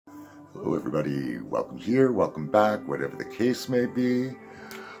Hello everybody, welcome here, welcome back, whatever the case may be.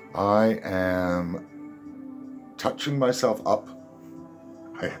 I am touching myself up.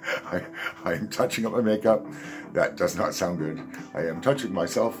 I am touching up my makeup. That does not sound good. I am touching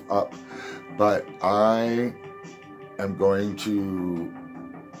myself up, but I am going to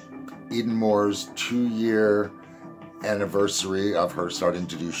Eden Moore's 2-year anniversary of her starting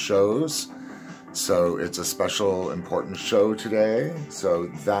to do shows. So it's a special, important show today. So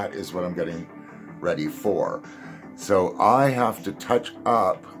that is what I'm getting ready for. So I have to touch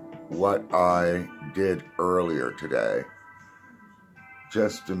up what I did earlier today,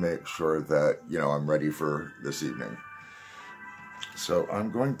 just to make sure that, you know, I'm ready for this evening. So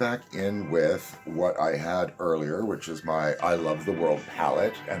I'm going back in with what I had earlier, which is my I Love the World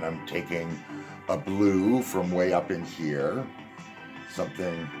palette, and I'm taking a blue from way up in here,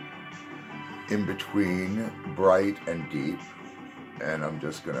 something in between bright and deep, and I'm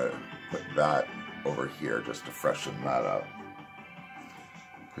just gonna put that over here just to freshen that up,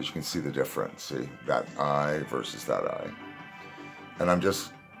 because you can see the difference. See that eye versus that eye, and I'm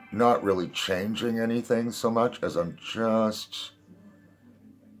just not really changing anything so much as I'm just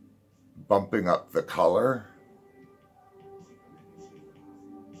bumping up the color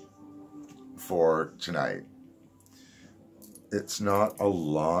for tonight. It's not a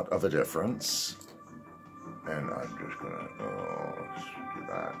lot of a difference, and I'm just gonna do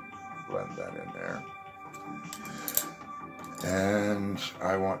that, blend that in there. And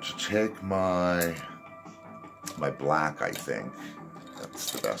I want to take my black, I think.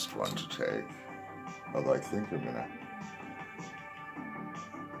 That's the best one to take. Although I think I'm gonna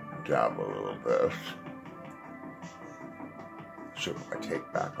dab a little bit. Should put my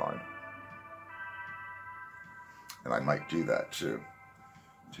tape back on. And I might do that too.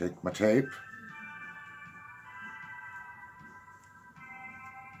 Take my tape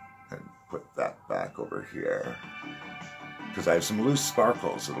and put that back over here, because I have some loose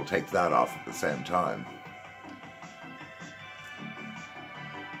sparkles. It'll take that off at the same time.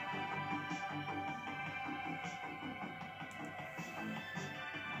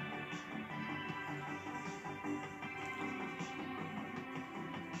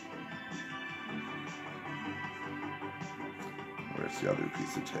 Where's the other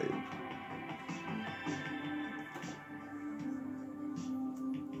piece of tape?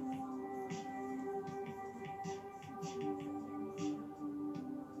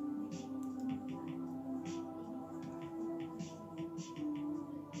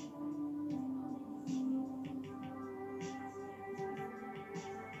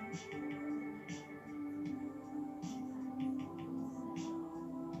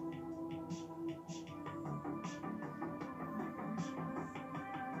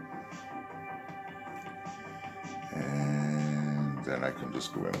 And then I can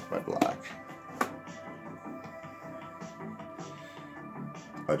just go in with my black.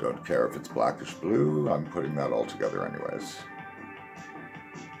 I don't care if it's blackish blue, I'm putting that all together anyways.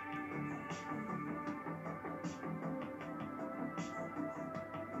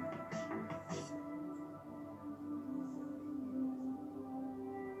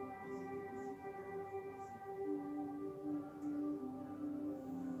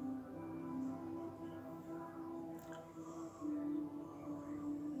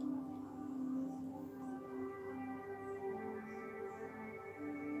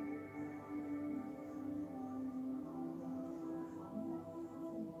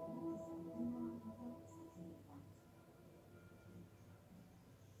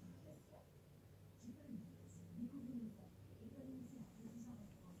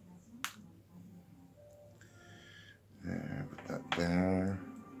 There, put that there,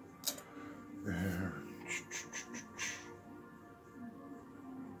 there.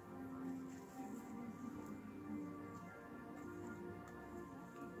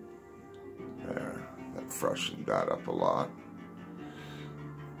 There, that freshened that up a lot.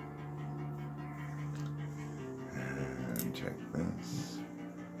 And take this,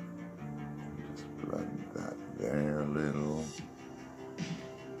 just blend that there a little,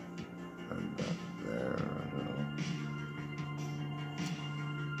 and that there a little.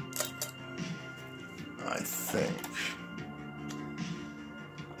 I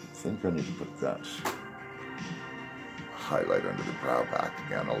think I need to put that highlight under the brow back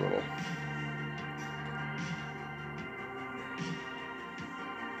again a little.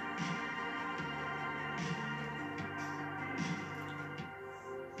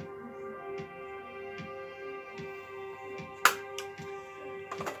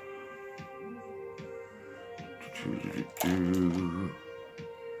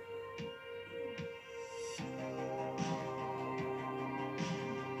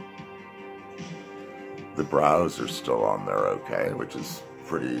 the brows are still on there okay, which is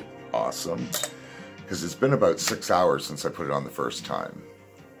pretty awesome, because it's been about 6 hours since I put it on the first time.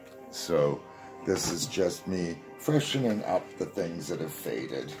 So this is just me freshening up the things that have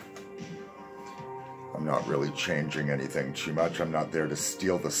faded. I'm not really changing anything too much. I'm not there to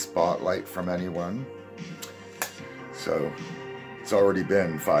steal the spotlight from anyone. So it's already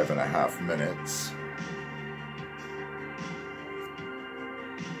been 5.5 minutes.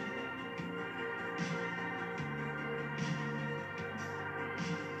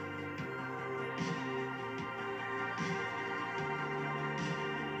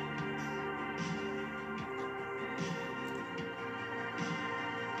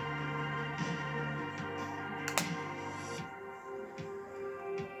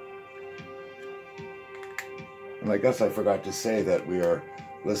 And I guess I forgot to say that we are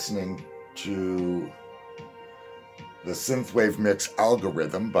listening to the Synthwave Mix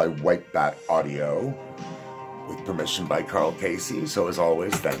Algorithm by White Bat Audio, with permission by Carl Casey. So as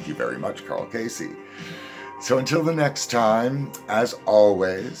always, thank you very much, Carl Casey. So until the next time, as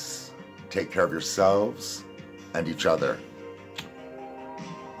always, take care of yourselves and each other.